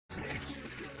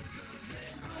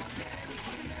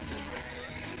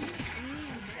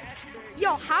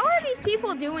Yo, how are these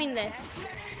people doing this?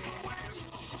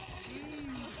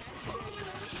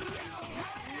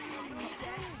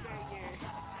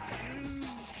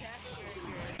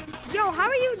 Yo, how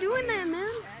are you doing that, man?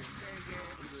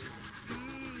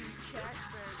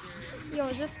 Yo,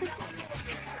 is this...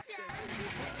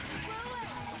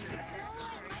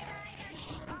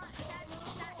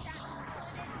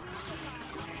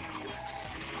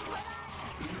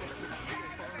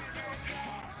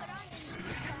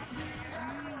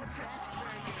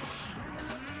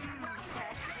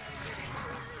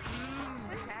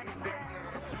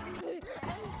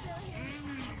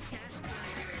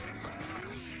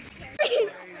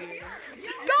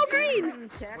 Go green!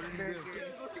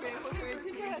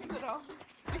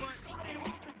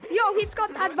 Yo, he's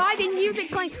got that vibing music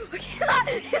playing.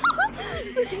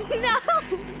 No!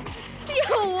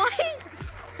 Yo, what?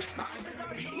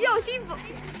 Yo, she...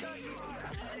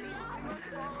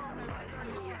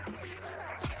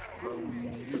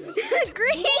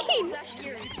 Green!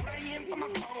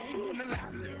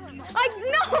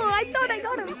 I thought I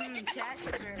got him. Bro,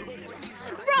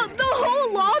 the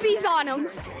whole lobby's on him.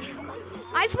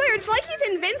 I swear, it's like he's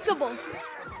invincible. Bro,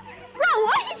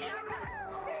 what?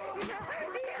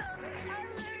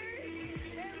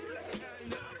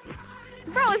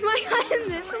 Bro, is my guy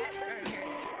invincible?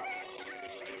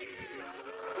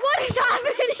 What is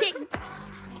happening?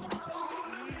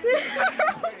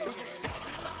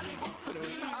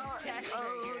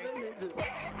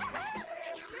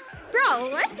 Bro,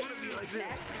 what?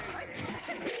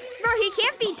 Bro, he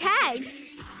can't be tagged.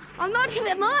 I'm not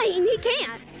even lying, he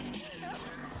can't.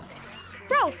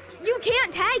 Bro, you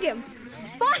can't tag him.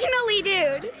 Finally,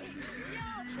 dude.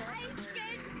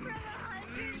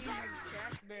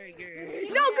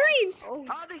 No, green.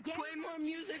 Play more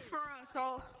music for us.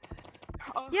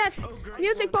 Yes,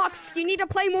 music box. You need to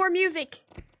play more music.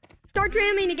 Start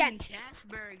jamming again.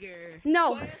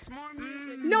 No.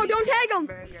 No, don't tag him.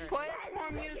 Play us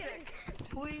more music,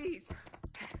 please.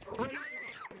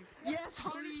 Yes,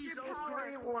 harness your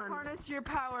power. Harness your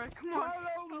power. Come on.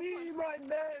 Follow me, my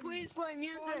man. Please play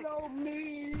music. Follow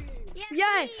me.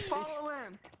 Yes. Follow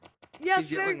him. Yes,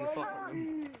 He's sir. yelling to follow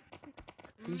him.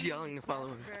 He's yelling to follow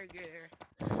him.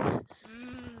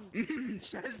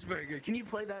 Cheeseburger. Can you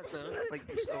play that song like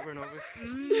just over and over?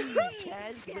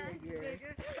 Cheeseburger.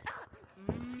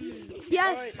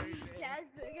 Yes.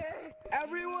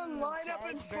 Everyone line up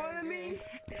in front of me.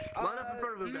 Line up in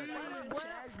front of him, guys.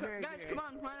 Guys, come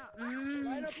on,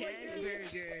 line up.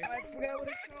 Cheeseburger. I forgot what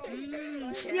it's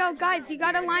called. Yo, guys, you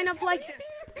gotta line up like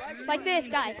this,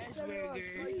 guys.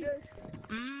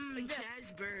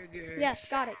 Cheeseburger. Yes,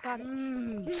 got it.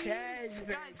 Cheeseburger.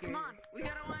 Guys, come on. We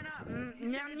gotta line up.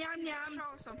 Yum, yum, yum. Show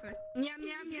us something. Yum,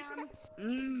 yum, yum.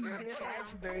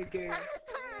 Cheeseburger.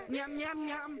 Yum, yum,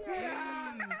 yum.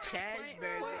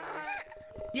 Cheeseburger.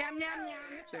 Yum, yum, yum.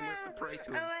 Sam has to pray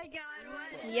to him. Oh my god,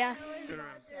 what? Yes. Turn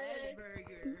around.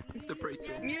 Cheeseburger. He has to pray to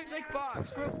him. Music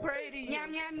box, we'll pray to you.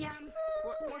 Yum, yum, yum.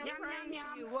 We're yum, yum,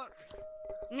 yum. Look.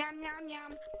 Yum, yum,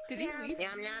 yum. Did he leave?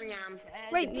 Yum, yum, yum.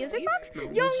 Wait, music box? No, Yo,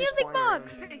 he's just music flying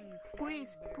box. Hey,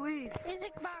 please, please.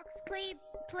 Music box, please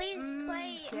play.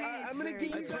 I'm gonna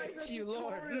give I you pray guys to you,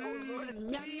 Lord. Yum,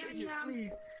 yum, yum.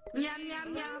 Please. Yum,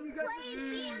 yum, yum. Play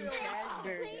music, please.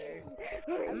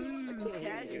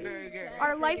 Cheeseburger.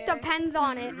 Our life depends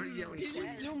on it. Everybody's yelling,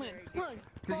 please. Zoom in. Come on.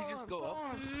 Did he just go up?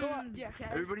 Go up. Yeah.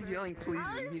 Everybody's yelling, please. I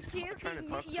And was he's trying to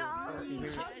talk to y'all. us. Can you hear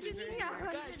I me? was using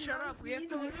Guys, shut up. We have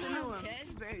to listen to him.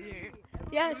 Cheeseburger.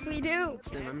 Yes, we do.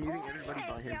 Sam, I'm muting everybody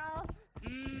by him.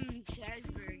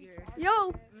 Cheeseburger.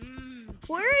 Yo,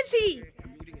 where is he?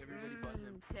 I'm muting everybody by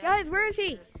him. Guys, where is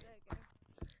he?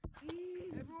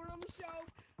 everyone on the show.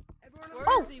 Everyone on Where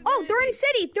Oh, is he? oh, Where they're in is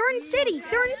city. They're in city.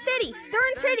 They're in city. They're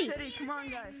in he? city. Come on,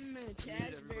 guys.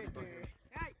 Cheeseburger.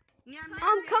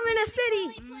 I'm coming to city.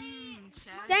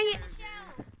 Dang it.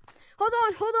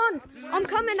 Hold on. I'm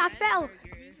coming. I fell.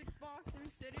 Music box in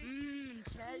city.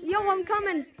 Yo, I'm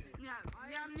coming. Yum,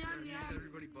 yum, yum.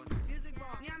 Everybody but him. Music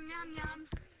box. Yum, yum, yum.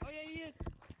 Oh, yeah, he is.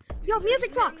 Yo,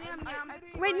 music box. Yum, yum.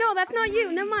 Wait, no, that's not you.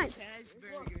 Never mind.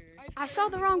 Cheeseburger. I saw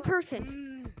the wrong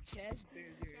person.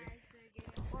 Cheeseburger.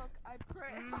 Look, I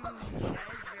pray.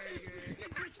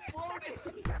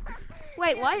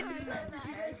 Wait, what?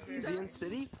 Is he in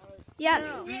city?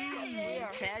 Yes.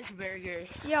 Cheeseburger.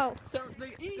 Yo. So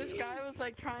this guy was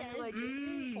like trying to like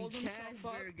hold himself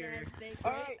up,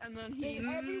 Alright, and then he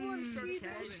everyone started see the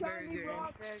shiny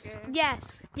box.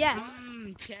 Yes. Yes.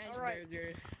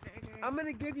 Cheeseburger. I'm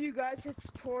gonna give you guys a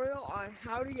tutorial on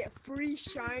how to get free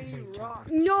shiny rocks.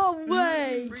 No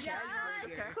way. Free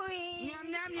cheeseburger. Queen. Yum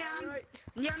yum yum. Alright.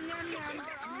 Yum yum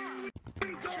yum.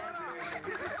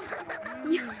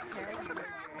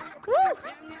 Woo.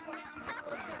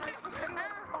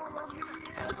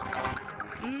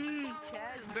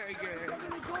 Cheeseburger.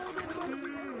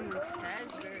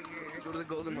 Cheeseburger. Go to the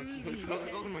golden monkey. Go to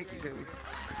the golden monkey. Wait,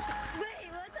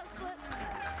 what the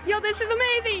fuck? Yo, this is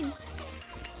amazing.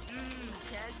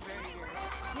 Cheeseburger.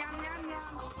 Yum yum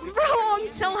yum. Bro, I'm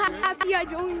so happy I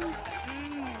joined.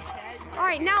 Cheeseburger. All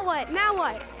right, now what? Now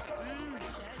what?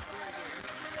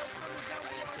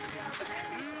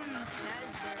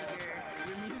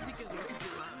 Your music is way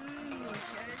too loud.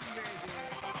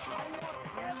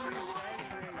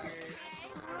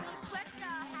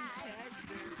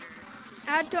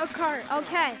 Add to a cart.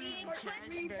 Okay. Click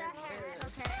the hat.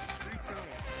 Okay.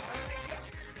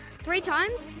 3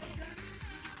 times?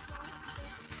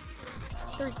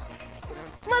 3.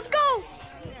 Let's go!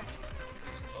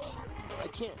 I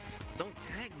can't. Don't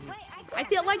tag me. Wait, I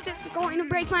feel like this is going to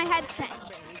break my headset,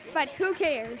 but who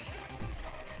cares?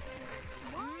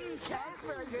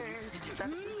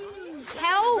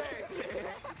 Help!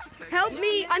 Help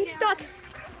me! I'm stuck.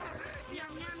 Yum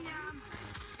yum yum.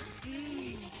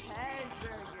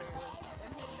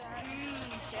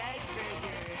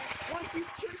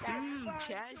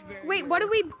 Cheeseburger. Wait, what do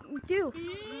we do?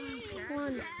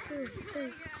 1, 2, 3,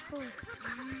 4. Yum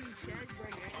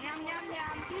yum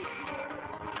yum.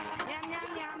 Yum yum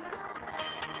yum.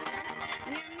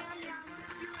 Yum yum yum.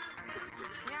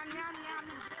 Yum yum yum.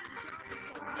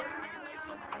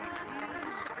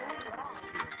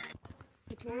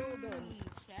 Tutorial done.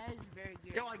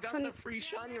 Cheeseburger. Yo, I got the free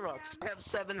shiny rocks. I have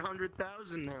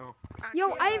 700,000 now.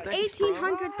 Yo, I have Thanks, bro.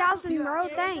 1,800,000, bro.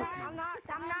 Thanks. I'm not.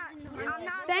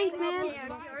 Thanks, man.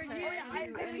 I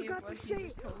forgot to say,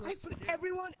 I put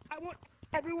everyone. I want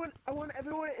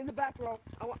everyone in the back row.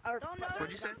 I want.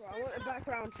 What'd you say? I want the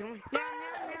background. Yum yum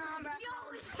yum.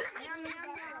 Yum yum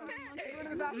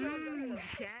yum.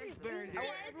 Cheeseburger.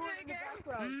 Everyone in the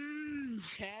background.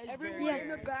 Everyone Cheeseburger. in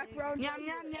the background. Yum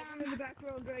yum yum. In the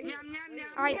background, right? Yum yum yum.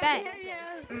 All right, bet.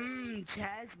 In the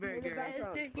Cheeseburger.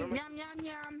 background. Yum yum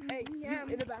yum. Hey, you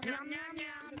in the background. Yum yum yum.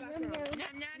 In the background.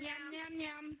 Yum yum yum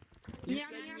yum. You Yum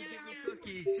said you yum would give me yum.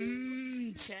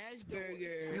 cookies.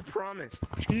 Cheeseburger. You promised.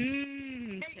 If you're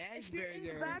in the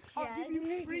Cheeseburger. back, I'll give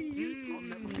you free YouTube.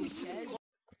 Cheeseburger.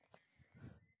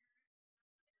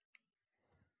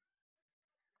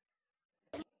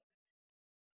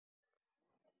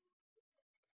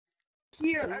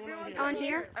 Here, everyone. On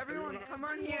here? Everyone, come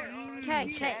on here.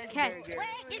 Okay,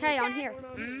 okay, on here.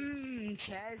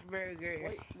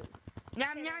 Cheeseburger.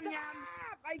 Yum yum yum.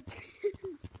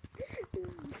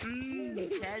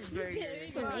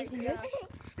 Cheeseburger. Amazing, dude.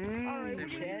 Alright, we're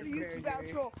gonna do YouTube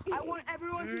outro. I want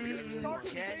everyone to just start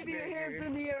waving your hands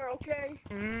in the air, okay?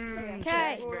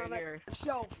 Okay. Cheeseburger.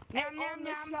 Shelf. Yum On yum the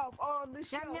yum. shelf. On the Yum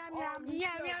shelf. yum yum. on the Yum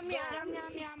shelf. yum yum.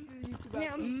 Yum yum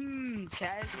yum.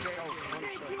 Cheeseburger.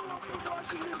 Thank you all for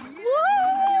watching this.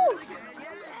 Woo!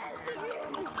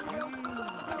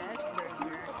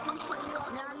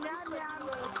 Yum yum yum.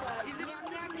 Is it yum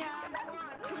yum yum?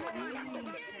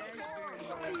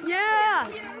 Yeah.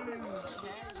 Yum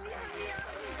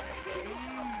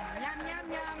yum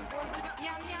yum.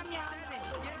 Yum yum yum.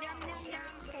 Yum yum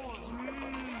yum.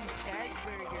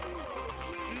 Cheeseburger.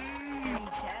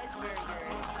 Cheeseburger.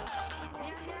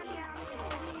 Yum yum yum.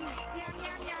 Yum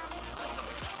yum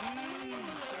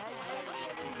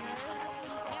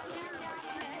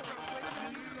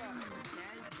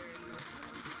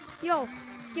yum.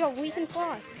 Yo, we can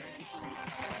fly.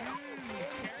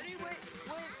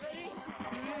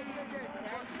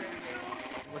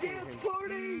 Dance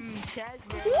party!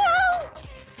 Cheeseburger. Whoa!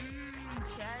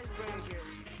 Cheeseburger.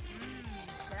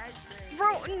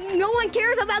 Bro, no one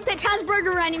cares about the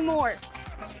cheeseburger anymore.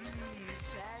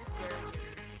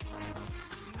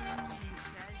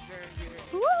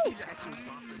 Woo! He's actually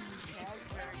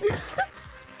popping.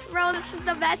 Bro, this is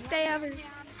the best day ever. Yum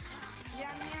yum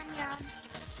yum.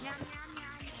 Yum yum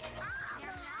yum.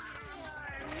 Yum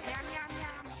yum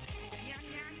yum. Yum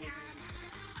yum yum.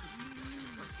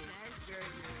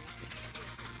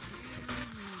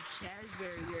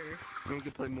 Cheeseburger. We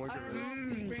can play more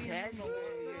during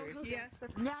Cheeseburger. Yes.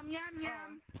 Yum yum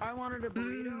yum. I wanted a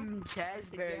burrito.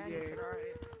 Cheeseburger.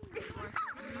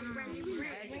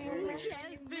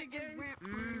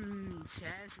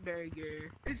 Cheeseburger.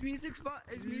 Is music box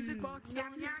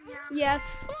Yum yum yum. Yes,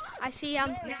 I see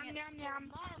him. Yum yum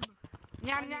yum.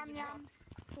 Yum yum yum.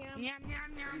 Yum yum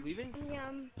Are you yum.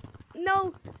 leaving?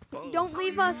 No, Oh. don't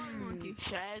leave us.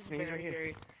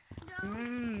 Cheeseburger.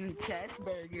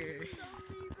 Cheeseburger.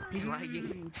 He's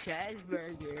lagging.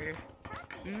 Cheeseburger.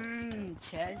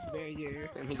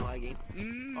 Cheeseburger. And he's lagging.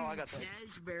 Oh, I got that.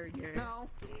 Cheeseburger. No.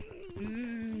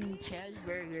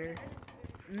 Cheeseburger.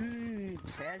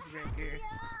 Cheeseburger.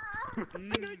 Cheeseburger.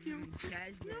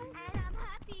 And I'm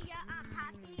happy, yeah, I'm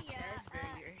happy, yeah.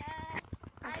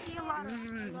 I see a lot of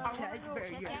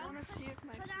Cheeseburger. I want to see if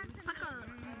my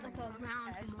Like a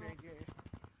round Cheeseburger.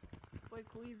 like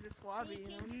leave this lobby.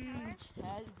 You know?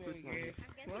 Cheeseburger.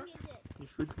 What? Your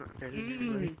food's not there.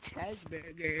 Anyway.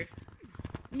 Cheeseburger.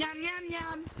 Yum yum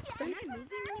yum. Am I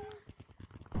moving?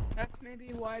 That's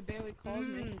maybe why Bailey called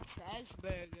me.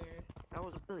 Cheeseburger. That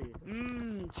was really.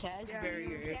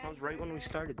 Cheeseburger. That was right when we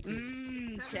started.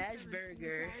 Too.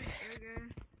 Cheeseburger.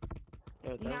 Yeah,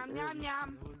 that Yum was yum early.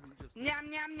 yum. Yum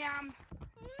yum yum.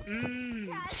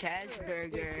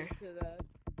 Cheeseburger. To that.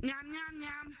 Yum yum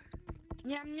yum.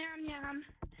 Yum yum yum.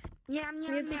 Yum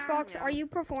yum Music yum. box, are you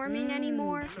performing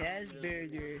anymore?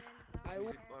 Cheeseburger. I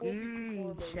will be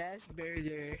performing.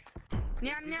 Cheeseburger.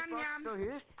 Yum yum yum. Still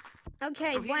here?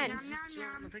 Okay, when? Yum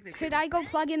yum yum. Should I go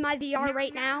plug in my VR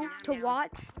right now to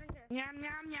watch? Yum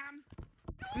yum yum.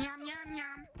 Yum yum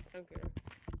yum. Okay.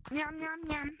 Yum yum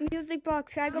yum. Music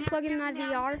box, should I go plug in my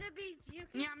VR?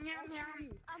 Yum yum yum.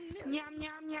 Yum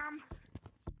yum yum.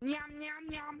 Yum yum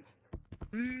yum.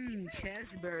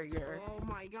 Cheeseburger. Oh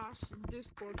my gosh,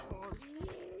 Discord calls.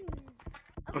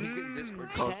 Oh, he's getting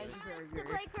Discord calls. To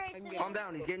play crazy. Calm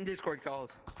down, he's getting Discord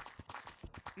calls.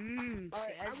 Alright,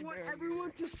 I want Cheeseburger.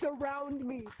 everyone to surround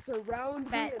me. Surround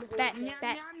me Bet, and hold bet, me. Yum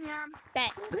bet, yum yum.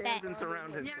 bet, bet. Fans and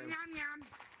surround him. Yum yum yum.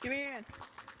 Give me a hand.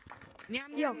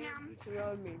 Yum Yo. yum yum.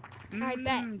 Surround me. Alright,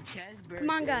 bet. Cheeseburger. Come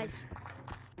on, guys.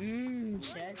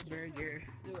 Cheeseburger.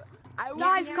 I will-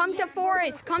 Guys, come to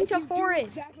Forest. Come to if you do Forest.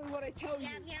 Exactly what I tell you.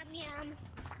 Yum, yum, yum.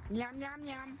 Yum yum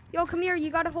yum. Yo, come here.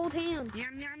 You gotta hold hands.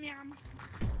 Yum yum yum.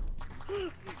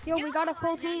 Yo, we gotta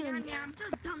hold Yum hands. yum.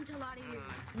 Dumb to a lot of you.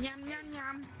 Yum yum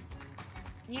yum.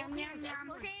 Yum yum yum.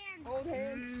 Hold hands. Hold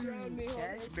hands, surround me. Hold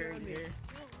hands, surround me.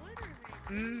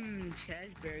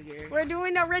 Cheeseburger. Cheeseburger. We're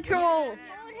doing a ritual. Hold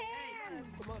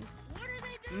hands. Come on. What are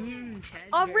they doing?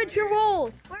 A Cheeseburger.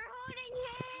 ritual. We're holding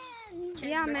hands.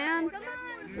 Yeah, man. Come on,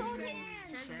 let's hold hands.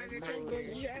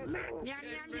 Cheeseburger. Yum yum yum.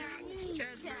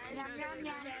 Cheeseburger. Yum yum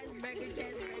yum.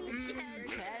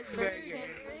 Cheeseburger.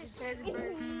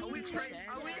 Cheeseburger. Are we praying?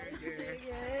 Are we?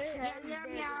 Yum yum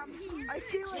yum. I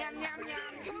feel it. Yum yum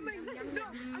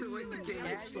yum.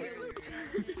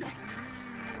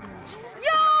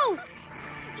 Yo!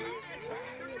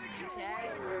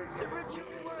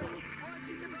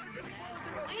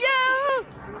 Yo!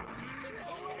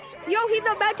 Yo, he's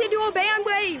about to do a band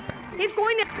wave. He's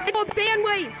going to do a band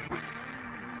wave.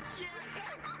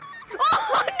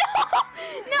 Oh no!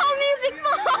 No, music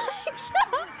box!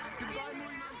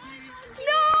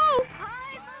 No!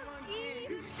 Hi,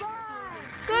 monkey. Bye.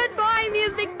 Goodbye,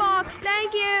 music box.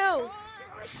 Thank you.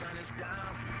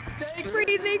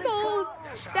 Freezing cold.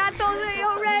 That's all they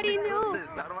already know.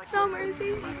 Summer's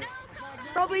Eve.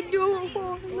 Probably do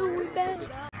for Louis bed.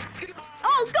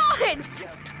 Oh God!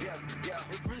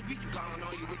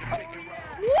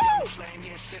 Woo!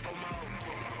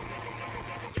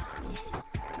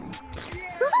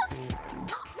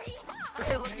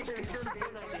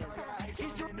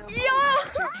 Yeah!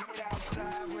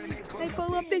 They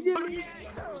pull up to get me.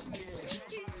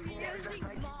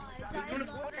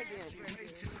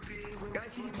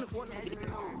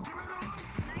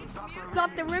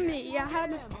 Stop the rim me. Yeah,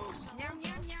 had.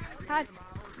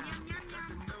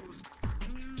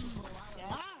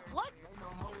 What?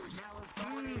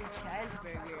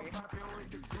 Cheeseburger.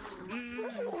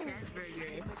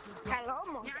 Cheeseburger. Hello,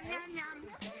 Yum yum yum.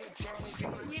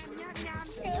 Yum yum yum.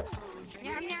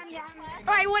 Yum yum yum.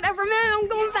 All right, whatever, man. I'm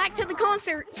going back to the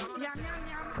concert. Yum yum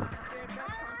yum.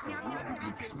 Yum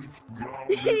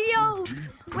yum. Yo,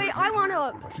 wait, I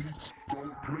wanna.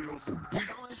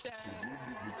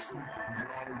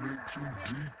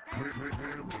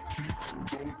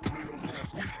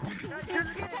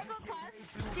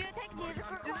 Do you take music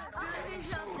or what?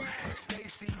 Who's up there?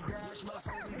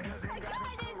 I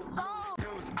got it. Oh.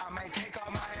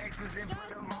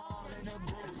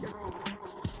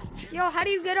 Yo, how do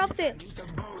you get up there?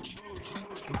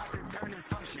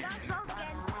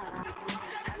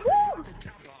 Woo!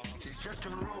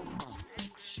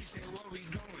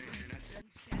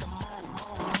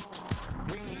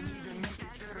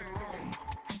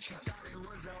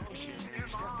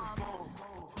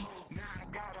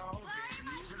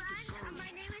 My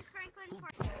name is Franklin.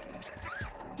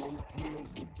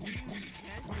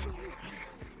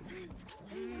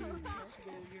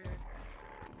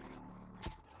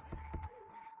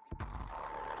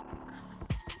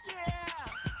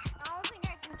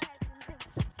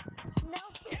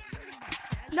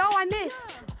 No, I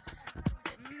missed.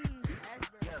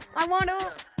 I want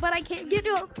to, but I can't get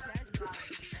up.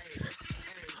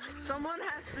 Someone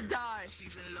has to die.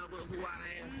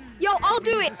 Yo, I'll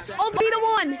do it. I'll be the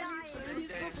one.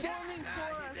 He's performing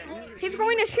for us. He's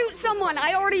going to shoot someone.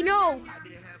 I already know.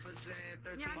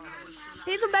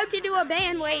 He's about to do a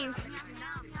band wave.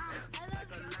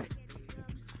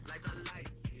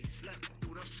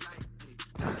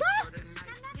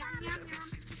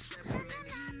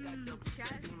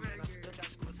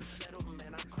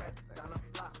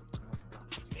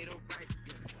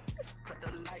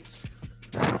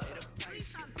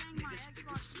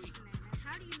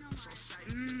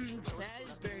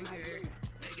 Cheeseburger.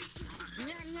 Yum,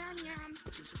 yum, yum.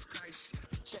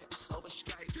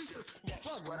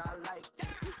 What I like,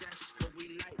 that's what we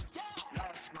like.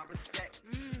 Lost my respect.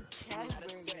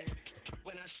 Cheeseburger.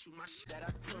 When I shoot my shit that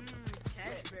I took.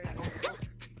 Cheeseburger.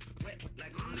 Wet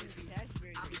like I'm busy.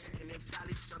 I be sitting in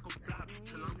Valley Circle blocks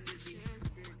till I'm busy.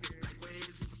 Like where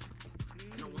is he?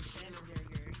 No one seen him.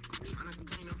 I'm trying to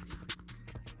clean him.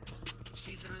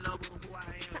 She's in love with who I am.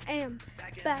 I am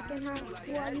back in high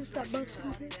school. I used to bust some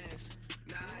shit.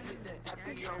 Now I hit the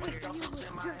after you always got what's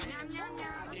in my hand.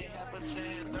 I did half a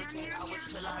cent, 13 hours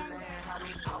till I land. How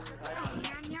me out?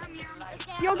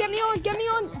 Yo, get me on. Get me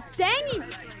on. Dang it.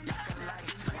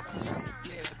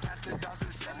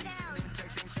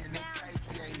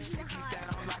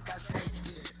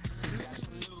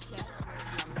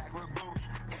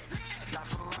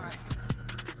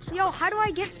 Yo, how do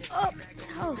I get up?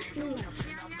 Oh, shoot.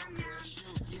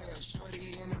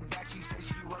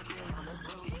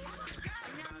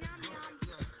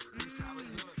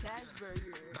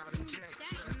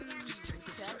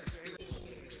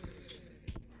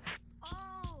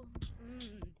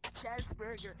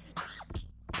 Cheeseburger.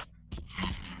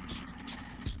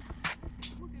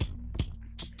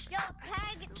 Yo,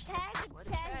 tag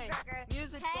cheeseburger.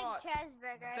 Music Tag box.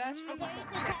 cheeseburger. Best I from dare you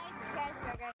to tag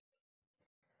cheeseburger.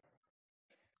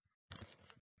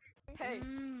 Hey,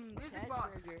 music box.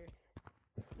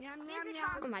 Yum, yum,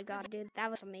 yum. Oh my god, dude.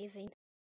 That was amazing.